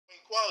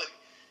equality.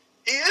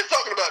 He is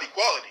talking about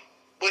equality,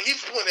 but he's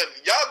putting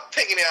it, y'all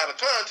taking it out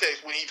of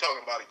context when he's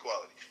talking about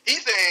equality.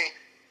 He's saying,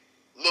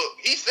 look,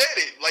 he said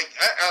it, like,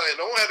 I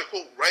don't have the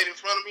quote right in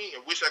front of me. I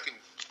wish I could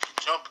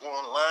jump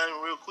online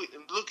real quick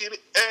and look at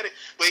it,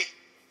 but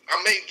I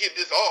may get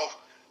this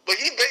off. But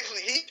he said,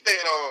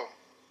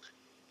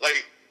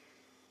 like,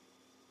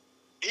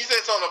 he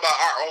said something about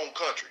our own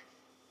country.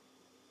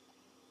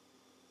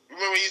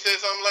 Remember he said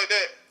something like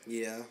that?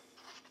 Yeah.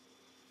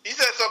 He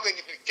said something.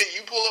 Can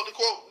you pull up the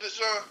quote,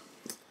 Deshaun?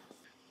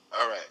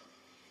 All right.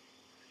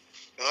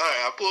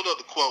 I pulled up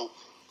the quote,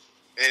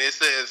 and it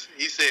says,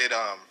 he said,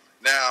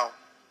 now,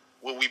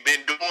 what we've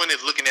been doing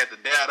is looking at the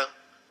data.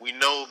 We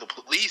know the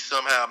police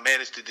somehow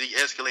managed to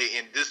de-escalate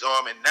and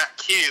disarm and not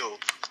kill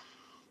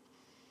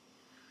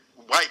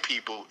white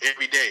people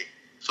every day.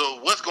 So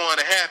what's going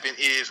to happen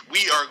is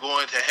we are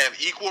going to have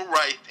equal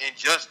rights and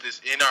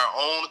justice in our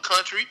own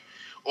country,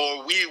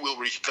 or we will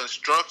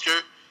reconstruct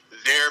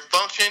their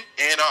function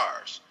and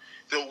ours.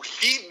 So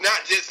he's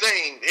not just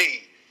saying,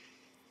 hey,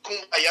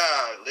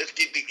 kumbaya, let's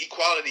get the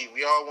equality.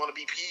 We all want to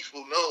be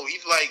peaceful. No,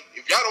 he's like,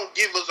 if y'all don't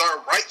give us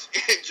our rights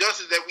and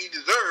justice that we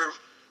deserve,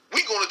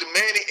 we're going to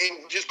demand it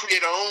and just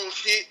create our own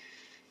shit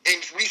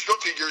and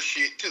restructure your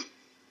shit too.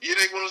 You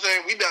know what I'm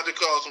saying? We about to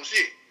cause some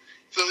shit.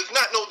 So it's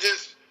not no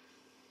just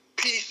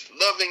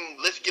peace-loving,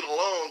 let's get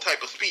along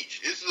type of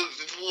speech. It's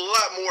a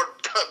lot more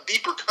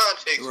deeper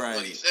context right. to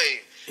what he's saying.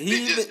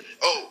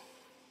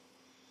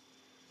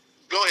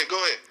 Go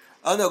ahead.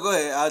 Oh no, go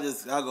ahead.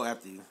 I'll go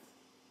after you.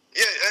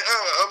 Yeah,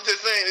 I'm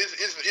just saying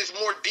it's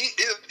more deep.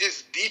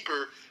 It's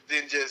deeper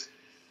than just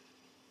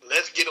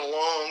let's get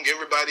along.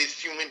 Everybody's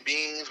human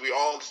beings. We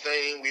all the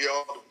same. We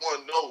all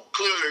one. No,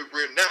 clearly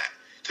we're not.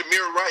 To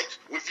mirror rights,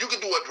 if you can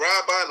do a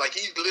drive-by, like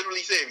he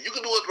literally said, if you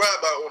can do a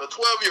drive-by on a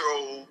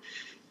 12-year-old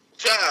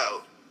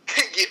child,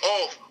 can get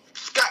off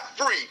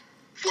scot-free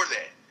for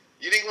that.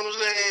 You think what I'm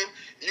saying?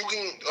 You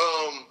can.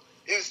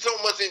 There's so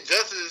much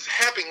injustice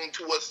happening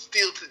to us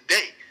still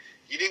today.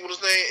 You think what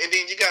I'm saying? And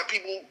then you got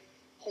people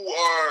who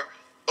are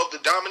of the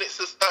dominant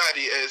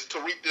society, as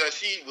Tariq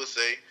Nasheed would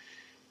say,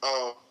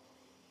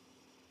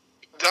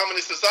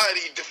 dominant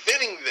society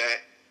defending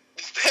that.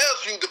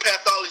 Tells you the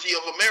pathology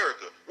of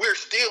America. We're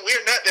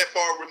not that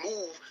far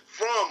removed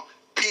from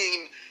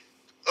being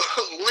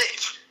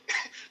lynched.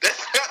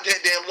 That's not that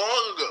damn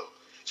long ago.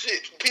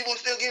 Shit, people are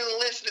still getting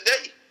lynched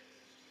today.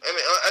 I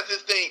mean, I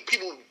just think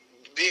people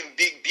didn't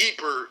dig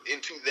deeper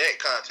into that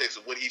context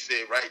of what he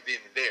said right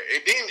then and there.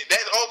 And then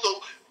that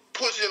also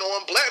pushing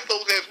on black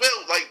folks as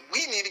well. Like,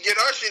 we need to get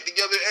our shit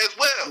together as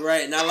well.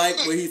 Right, and I like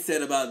what he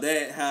said about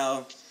that,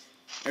 how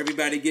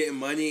everybody getting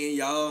money and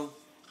y'all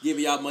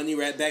giving y'all money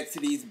right back to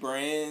these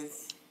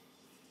brands.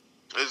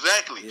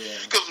 Exactly. Yeah.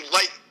 Because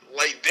like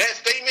that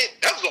statement,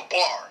 that was a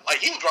bar. Like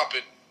he was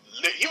dropping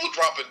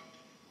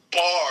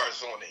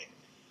bars on it.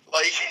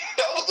 Like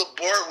that was a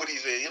bar what he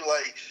said. He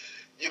like,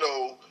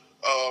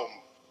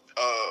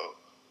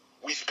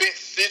 we spent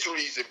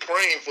centuries in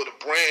praying for the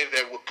brand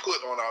that would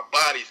put on our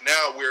bodies.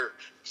 Now we're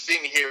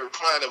sitting here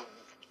trying to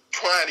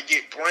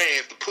get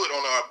brands to put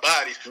on our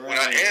bodies when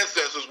our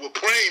ancestors were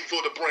praying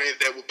for the brands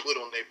that would put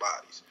on their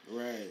bodies.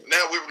 Right.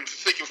 Now we're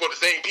seeking for the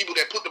same people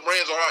that put the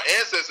brands on our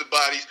ancestors'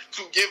 bodies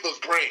to give us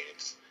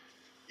brands.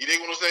 You dig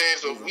what I'm saying?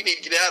 So we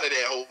need to get out of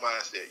that whole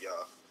mindset,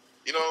 y'all.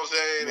 You know what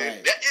I'm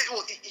saying? Right.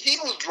 He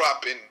was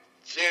dropping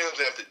gems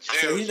after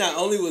gems. So he not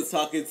only was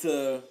talking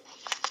to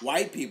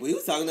white people, he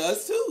was talking to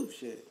us too.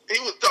 Shit. He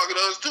was talking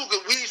to us too,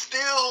 because we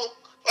still,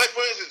 like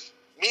for instance,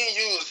 me and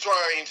you was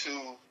trying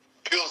to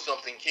build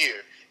something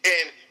here.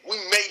 And we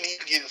may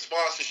need to get a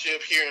sponsorship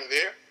here and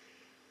there.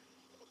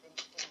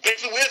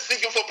 Basically, we're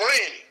seeking for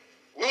branding.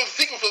 We're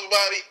seeking for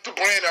somebody to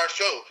brand our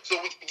show so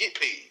we can get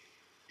paid.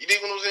 You dig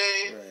what I'm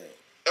saying? Right.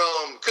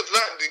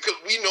 Because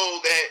we know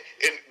that,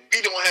 and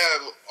we don't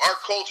have our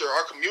culture,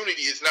 our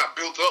community is not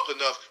built up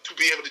enough to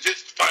be able to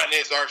just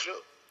finance our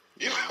show.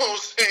 You know what I'm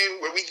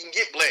saying? Where we can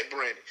get black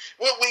branding.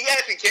 Well, we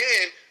actually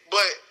can,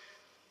 but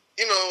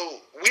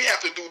we have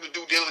to do the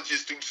due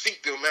diligence to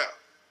seek them out.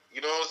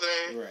 You know what I'm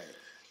saying? Right.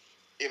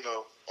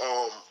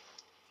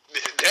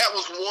 That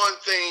was one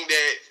thing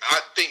that I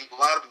think a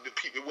lot of the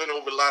people went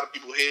over a lot of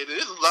people's heads.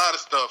 There's a lot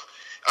of stuff.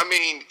 I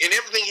mean, and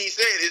everything he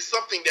said is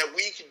something that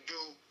we can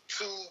do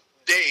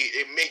today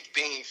and make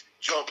things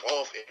jump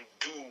off and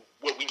do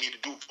what we need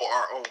to do for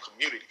our own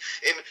community.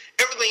 And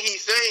everything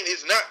he's saying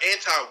is not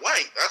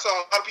anti-white. I saw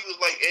a lot of people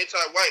like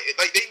anti-white.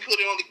 Like they put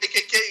it on the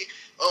KKK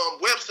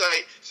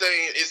website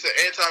saying it's an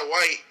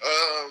anti-white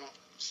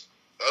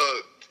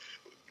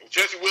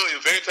Jesse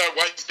Williams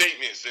anti-white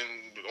statements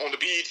and on the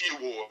BET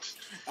Awards.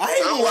 I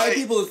hate when white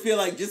people feel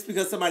like just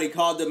because somebody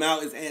called them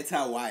out is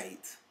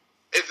anti-white.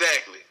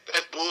 Exactly.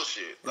 That's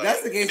bullshit. Like,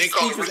 that's the case. His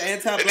speech was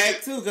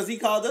anti-black too because he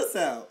called us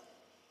out.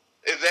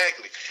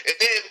 Exactly. And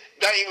then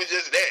not even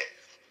just that.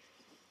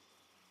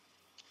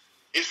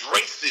 It's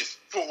racist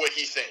for what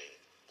he's saying.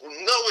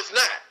 No, it's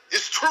not.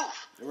 It's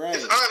truth. Right.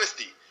 It's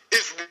honesty.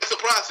 It's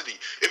reciprocity.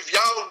 If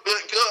y'all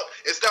wake up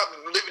and stop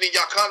living in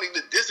y'all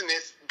cognitive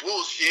dissonance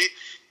bullshit,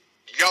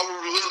 y'all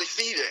will really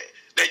see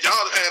that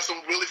y'all have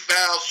some really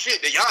foul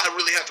shit that y'all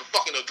really have to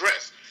fucking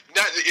address.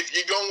 Not if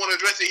you don't want to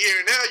address it here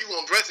and now, you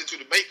gonna address it to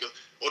the maker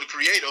or the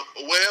creator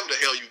or whatever the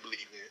hell you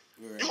believe in.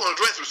 Right. You gonna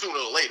address it sooner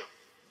or later.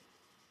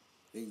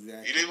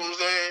 Exactly. You dig what I'm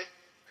saying?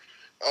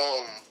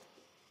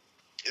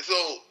 So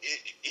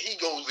he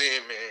goes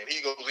in, man.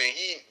 He goes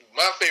in.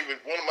 My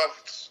favorite, one of my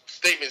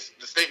statements,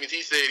 the statements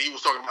he said, he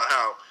was talking about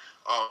how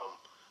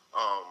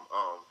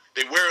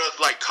they wear us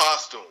like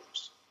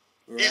costumes.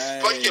 Right, he's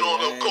fucking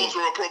on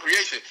cultural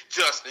appropriation,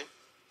 Justin.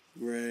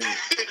 Right.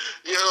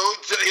 You know,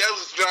 that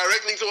was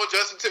directly toward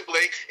Justin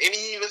Timberlake, and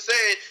he even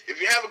said, if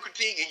you have a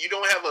critique and you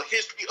don't have a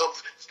history of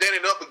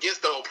standing up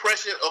against the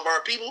oppression of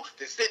our people,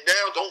 then sit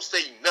down, don't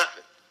say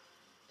nothing.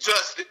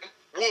 Justin,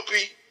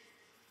 Whoopi,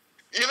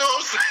 you know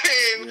what I'm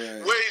saying?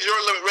 Right. Where's your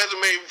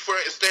resume for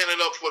standing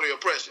up for the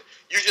oppression?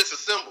 You're just a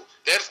symbol.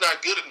 That's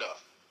not good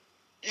enough.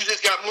 You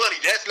just got money.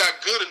 That's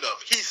not good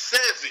enough. He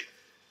says it.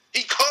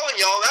 He calling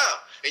y'all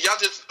out, and y'all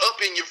just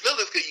up in your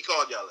feelings because he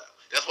called y'all out.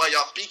 That's why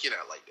y'all speaking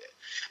out like that.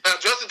 Now,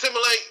 Justin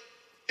Timberlake,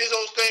 his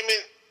whole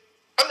statement,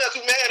 I'm not too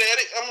mad at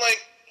it. I'm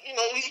like, you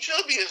know, he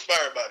should be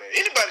inspired by that.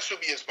 Anybody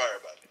should be inspired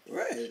by that.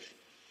 Right.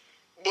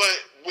 But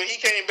when he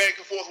came back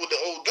and forth with the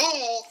old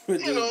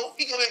dude, you know,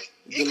 he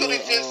could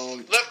have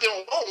just left it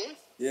alone.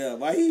 Yeah,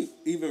 why he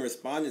even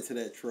responded to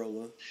that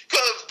troller?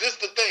 Because this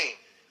the thing.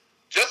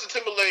 Justin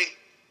Timberlake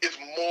is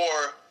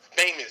more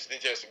famous than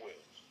Jesse Williams.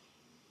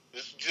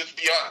 Just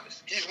be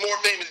honest. He's more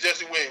famous than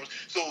Jesse Williams.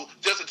 So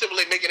Justin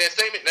Timberlake making that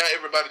statement, now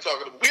everybody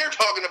talking about. We're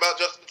talking about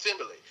Justin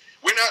Timberlake.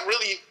 We're not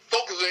really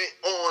focusing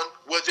on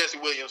what Jesse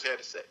Williams had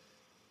to say.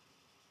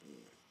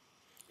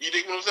 You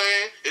dig what I'm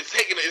saying?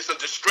 It's a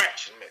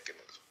distraction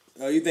mechanism.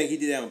 Oh, you think he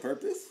did that on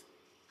purpose?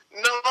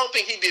 No, I don't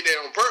think he did that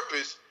on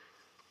purpose.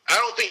 I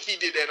don't think he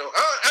did that on...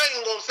 I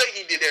ain't going to say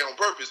he did that on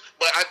purpose,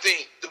 but I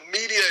think the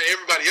media and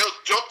everybody else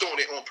jumped on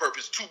it on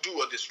purpose to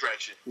do a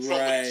distraction.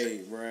 Right,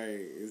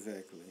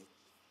 exactly.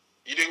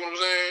 You dig what I'm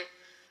saying?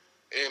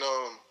 And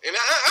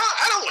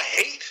I don't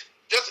hate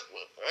Justin...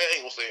 Well, I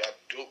ain't going to say I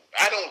do.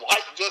 I don't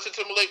like Justin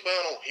Timberlake, but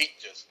I don't hate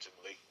Justin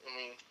Timberlake. I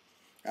mean...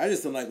 I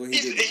just don't like what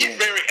he did. He's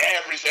very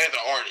average as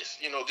an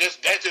artist. You know, that's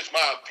just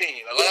my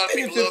opinion. A lot of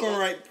people love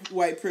him.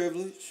 White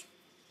privilege.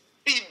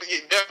 He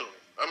definitely.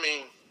 I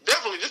mean,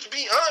 definitely. Just to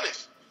be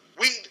honest,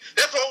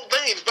 that's the whole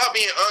thing. It's about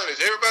being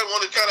honest. Everybody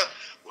want to kind of,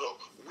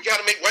 we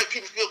got to make white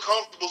people feel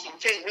comfortable, so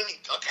we can't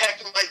really attack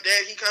him like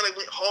that. He kind of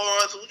went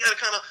hard, so we got to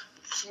kind of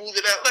smooth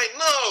it out. Like,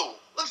 no,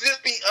 let's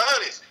just be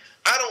honest.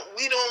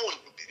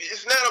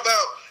 It's not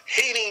about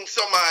hating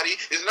somebody.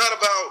 It's not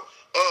about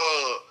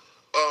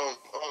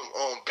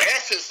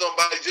bashing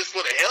somebody just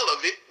for the hell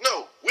of it.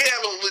 No, we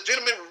have a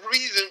legitimate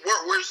reason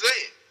we're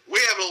saying. We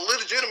have a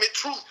legitimate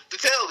truth to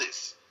tell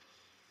this.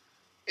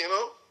 You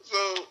know? So,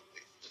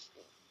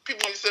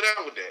 people need to sit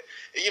down with that.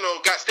 And, you know,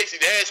 got Stacey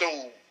Dash,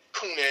 old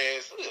coon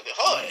ass.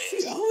 Her ass.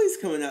 She's always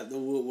coming out the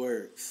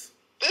woodworks.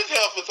 This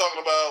hell for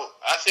talking about,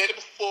 I said it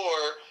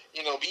before,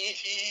 you know, BET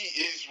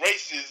is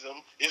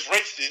racism, is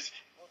racist.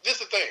 This is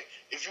the thing.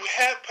 If you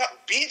have,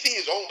 BET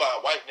is owned by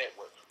a white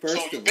network.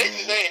 So you're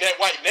basically saying that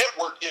white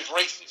network is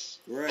racist.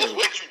 Right. That's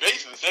what you're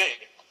basically saying.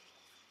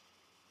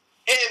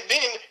 And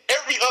then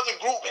every other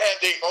group has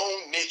their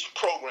own niche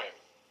programming.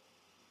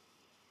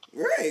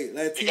 Right.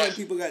 Latino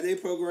people got their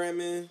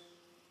programming.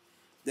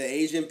 The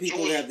Asian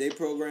people have their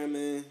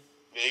programming.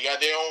 They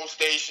got their own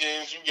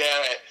stations. You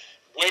got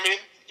women.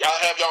 Y'all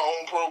have your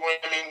own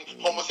programming.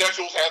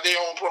 Homosexuals have their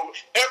own program.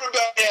 Everybody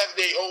has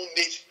their own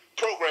niche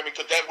programming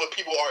because that's what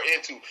people are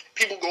into.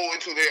 People go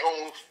into their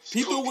own.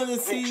 People want to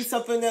see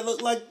something that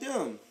look like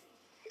them.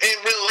 And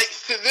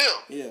relates to them.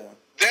 Yeah.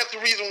 That's the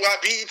reason why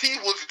BET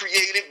was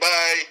created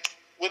by,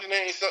 what the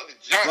name is?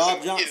 Johnson.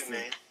 Bob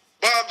Johnson.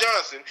 Bob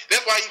Johnson.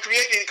 That's why he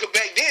created it, because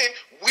back then,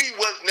 we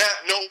was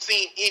not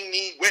seen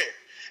anywhere.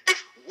 If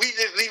we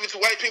just leave it to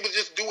white people,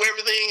 just do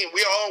everything, and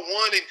we're all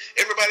one, and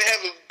everybody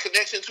has a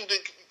connection to the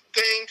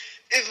thing,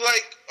 it's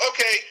like,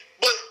 okay,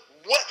 but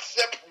what's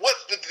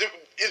the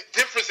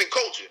difference in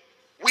culture?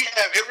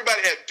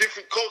 Everybody has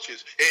different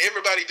cultures, and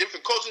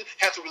different cultures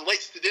have to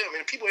relate to them,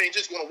 and people ain't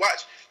just going to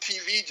watch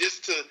TV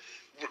just to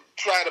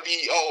try to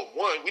be all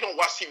one. We don't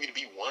watch TV to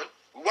be one.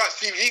 We watch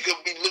TV because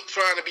we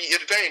trying to be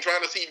entertained,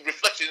 trying to see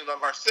reflections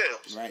of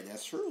ourselves. Right,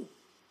 that's true.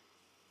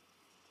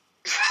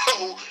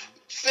 So,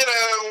 sit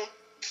down,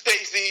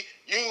 Stacey.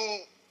 You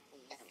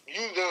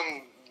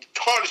done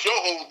tarnish your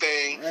whole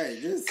thing.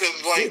 Right, just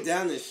sit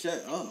down and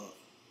shut up.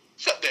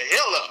 Shut the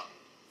hell up.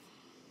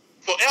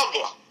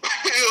 Forever.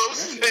 You know what I'm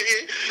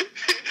saying?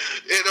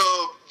 And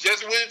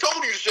Jesse Williams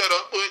told you to shut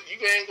up, but you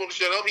ain't going to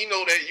shut up. He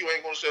know that you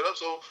ain't going to shut up,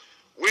 so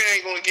we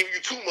ain't going to give you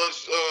too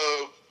much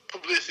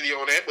publicity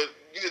on that, but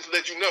just to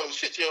let you know,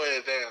 sit your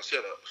ass down,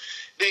 shut up.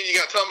 Then you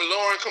got Tommy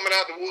Lauren coming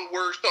out the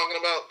woodworks talking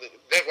about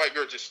that white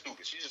girl just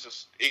stupid. She's just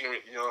an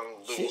ignorant,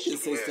 young, little she should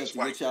say stuff to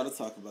get y'all to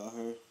talk about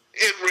her.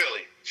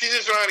 She's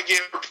just trying to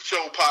get her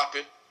show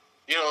popping.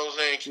 You know what I'm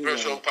saying? Keep her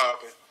show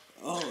popping.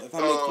 Oh, if I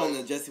make fun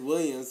of Jesse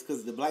Williams,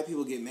 because the black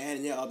people get mad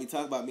and they'll all be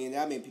talking about me, and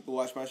that made people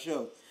watch my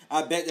show.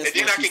 I bet that's and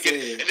then what I she can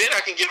said. and then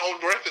I can get on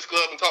the Breakfast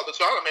Club and talk to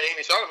Charlamagne,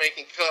 and Charlamagne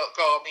can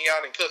call me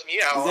out and cuss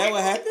me out. Is that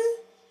what happened?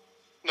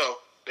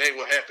 No, that ain't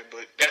what happened,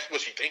 but that's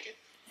what she thinking.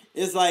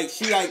 It's like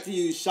she liked to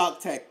use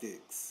shock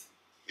tactics.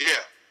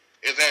 Yeah,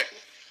 exactly.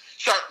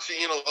 What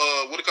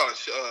do you call it?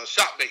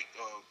 Shot bait,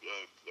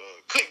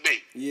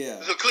 clickbait. Yeah.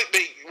 It's a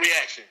clickbait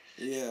reaction.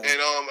 Yeah. And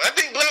I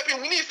think black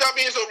people, we need to stop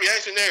being so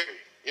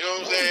reactionary. You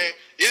know what I'm saying?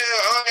 Yeah,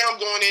 I am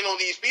going in on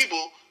these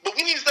people, but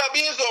we need to stop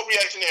being so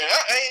reactionary.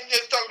 I ain't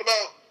just talking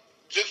about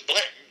just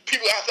black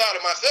people outside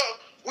of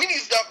myself. We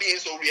need to stop being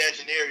so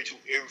reactionary to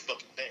every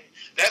fucking thing.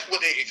 That's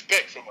what they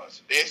expect from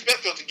us. They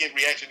expect us to get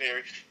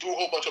reactionary, do a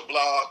whole bunch of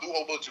blogs, do a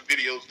whole bunch of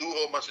videos, do a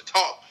whole bunch of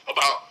talk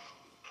about,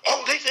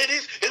 oh, they said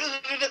this,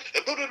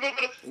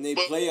 and they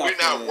but play off we're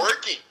not that.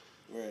 working.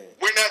 Right.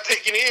 We're not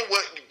taking in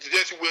what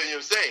Jesse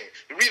Williams is saying.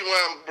 The reason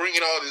why I'm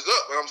bringing all this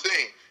up, I'm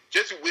saying,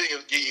 Jesse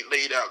Williams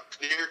laid out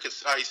clear,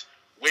 concise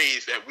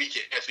ways that we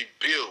can actually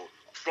build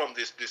from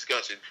this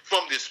discussion,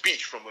 from this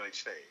speech, from what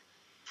he's saying,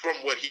 from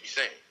what he's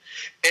saying.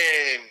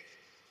 And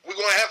we're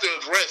going to have to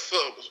address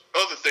some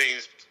other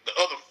things, the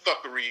other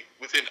fuckery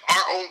within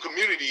our own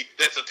community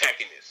that's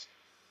attacking this.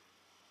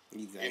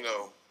 Exactly. You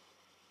know,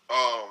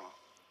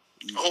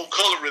 the whole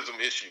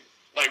colorism issue.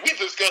 Like, we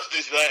discussed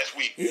this last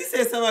week. He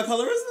said something about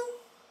colorism?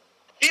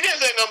 He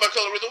didn't say nothing about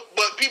colorism,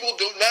 but people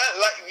do not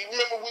like. You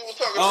remember we were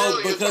talking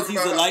earlier. Oh, because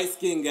he's a about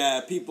light-skinned guy.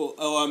 People,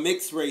 a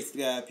mixed-race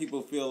guy. People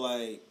feel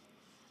like,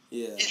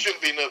 yeah. he shouldn't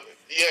be nothing.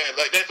 Yeah,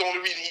 like that's the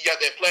only reason he got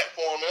that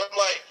platform. And I'm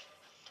like,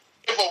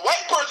 if a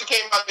white person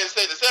came out there and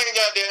said the same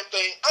goddamn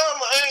thing,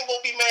 I ain't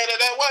gonna be mad at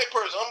that white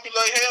person. I'm gonna be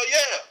like, hell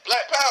yeah,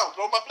 black power,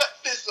 throw my black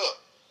fist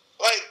up.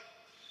 Like,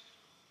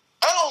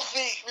 I don't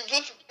see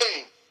this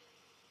thing.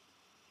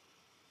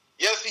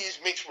 Yes, he's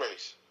mixed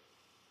race.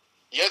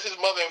 Yes, his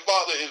mother and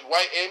father is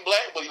white and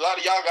black, but a lot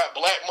of y'all got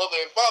black mother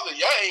and father.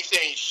 Y'all ain't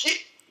saying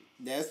shit.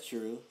 That's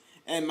true.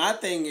 And my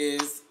thing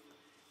is,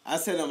 I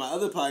said on my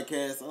other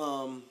podcast,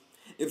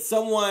 if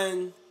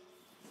someone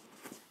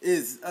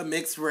is a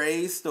mixed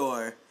race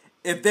or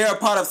if they're a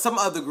part of some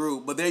other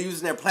group, but they're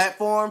using their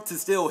platform to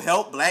still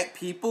help black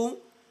people,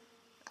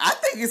 I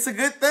think it's a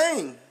good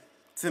thing.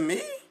 To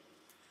me.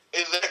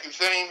 Exactly.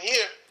 Same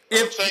here.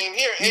 Same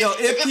here. You know,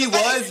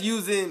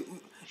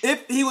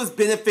 if he was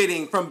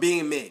benefiting from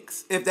being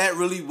mixed, if that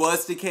really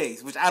was the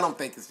case, which I don't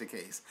think is the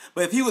case,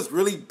 but if he was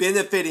really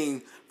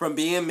benefiting from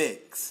being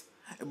mixed,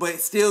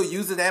 but still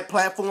using that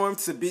platform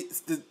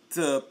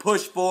to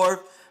push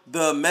forth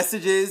the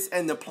messages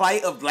and the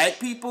plight of black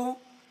people,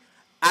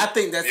 I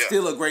think that's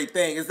still a great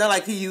thing. It's not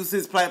like he used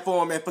his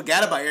platform and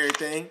forgot about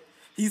everything.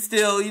 He's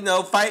still,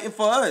 fighting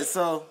for us.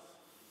 So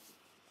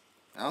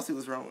I don't see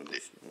what's wrong with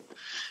this.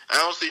 I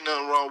don't see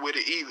nothing wrong with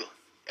it either.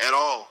 At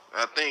all.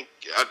 I think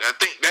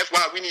that's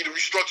why we need to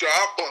restructure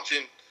our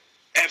function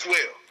as well.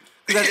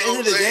 Because at the end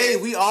of the day,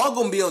 we all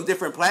gonna be on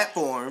different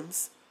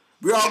platforms.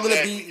 We're all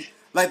gonna be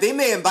like, they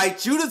may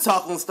invite you to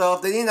talk on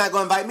stuff that they're not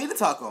gonna invite me to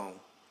talk on.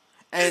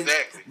 And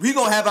we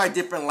gonna have our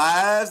different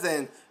lives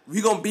and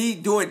we gonna be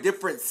doing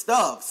different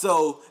stuff.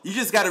 So you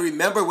just gotta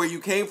remember where you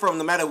came from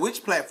no matter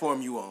which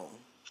platform you on.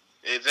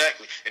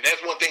 Exactly. And that's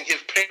one thing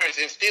his parents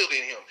instilled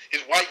in him.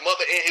 His white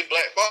mother and his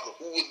black father,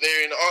 who was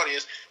there in the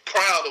audience,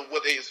 proud of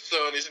what his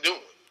son is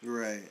doing.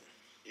 Right.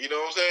 You know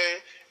what I'm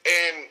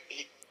saying?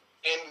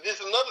 And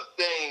this is another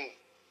thing.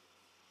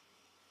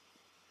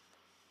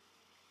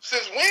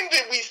 Since when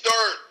did we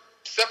start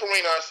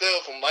separating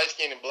ourselves from light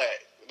skin and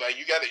black? Like,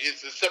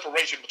 it's a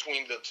separation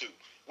between the two.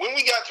 When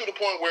we got to the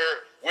point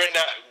where we're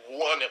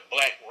not one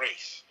black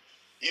race.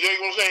 You know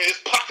what I'm saying? It's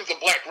pockets of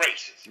black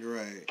races.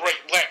 Right.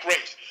 Black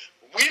race.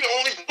 We the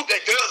only group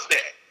that does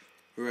that.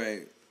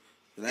 Right.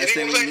 The last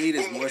thing we need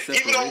is more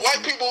separation. Even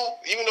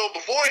though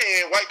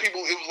beforehand, white people,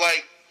 it was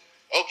like,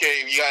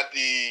 okay, we got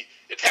the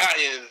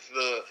Italians,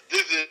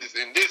 this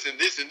and this and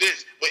this and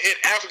this. But in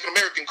African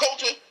American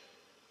culture,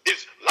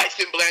 it's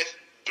light-skinned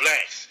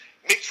blacks,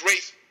 mixed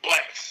race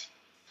blacks.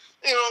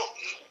 You know,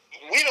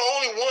 we the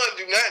only one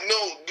do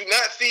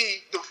not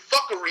see the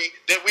fuckery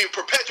that we're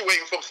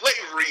perpetuating from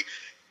slavery,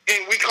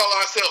 and we call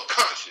ourselves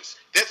conscious.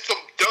 That's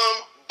some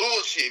dumb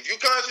bullshit. If you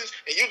conscious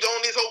and you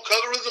doing this whole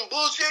colorism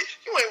bullshit,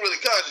 you ain't really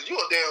conscious. You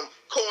a damn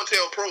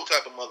COINTELPRO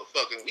type of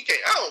motherfucker.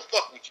 I don't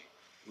fuck with you.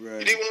 Right.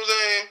 You dig what I'm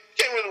saying?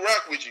 Can't really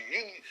rock with you.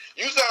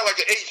 You sound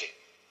like an agent.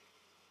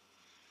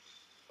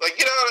 Like,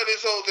 get out of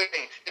this whole thing.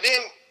 And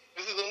then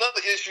this is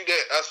another issue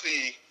that I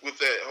see with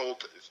that whole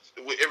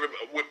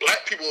with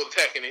black people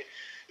attacking it.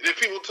 That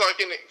people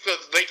talking it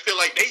because they feel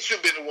like they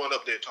should be the one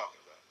up there talking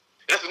about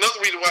it. That's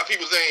another reason why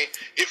people saying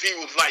if he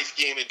was light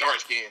skinned and dark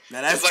skinned.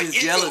 Now that's just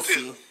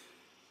jealousy.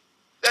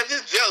 That's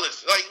just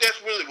jealous. Like, that's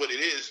really what it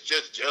is.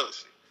 Just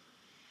jealousy.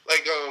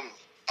 Like,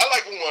 I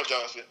like Umar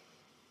Johnson.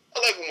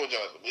 But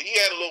he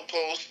had a little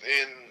post,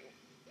 and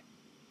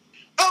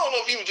I don't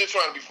know if he was just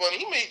trying to be funny.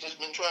 He may have just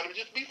been trying to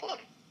just be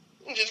funny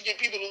and just get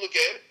people to look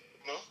at it.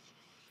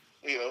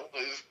 I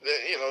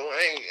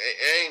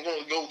ain't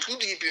going to go too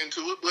deep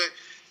into it, but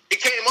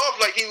it came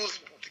off like he was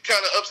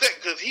kind of upset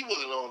because he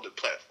wasn't on the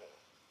platform.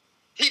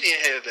 He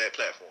didn't have that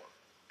platform.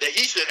 That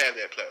he should have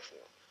that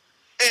platform.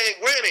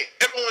 And granted,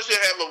 everyone should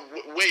have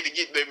a way to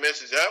get their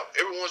message out.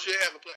 Everyone should have a platform.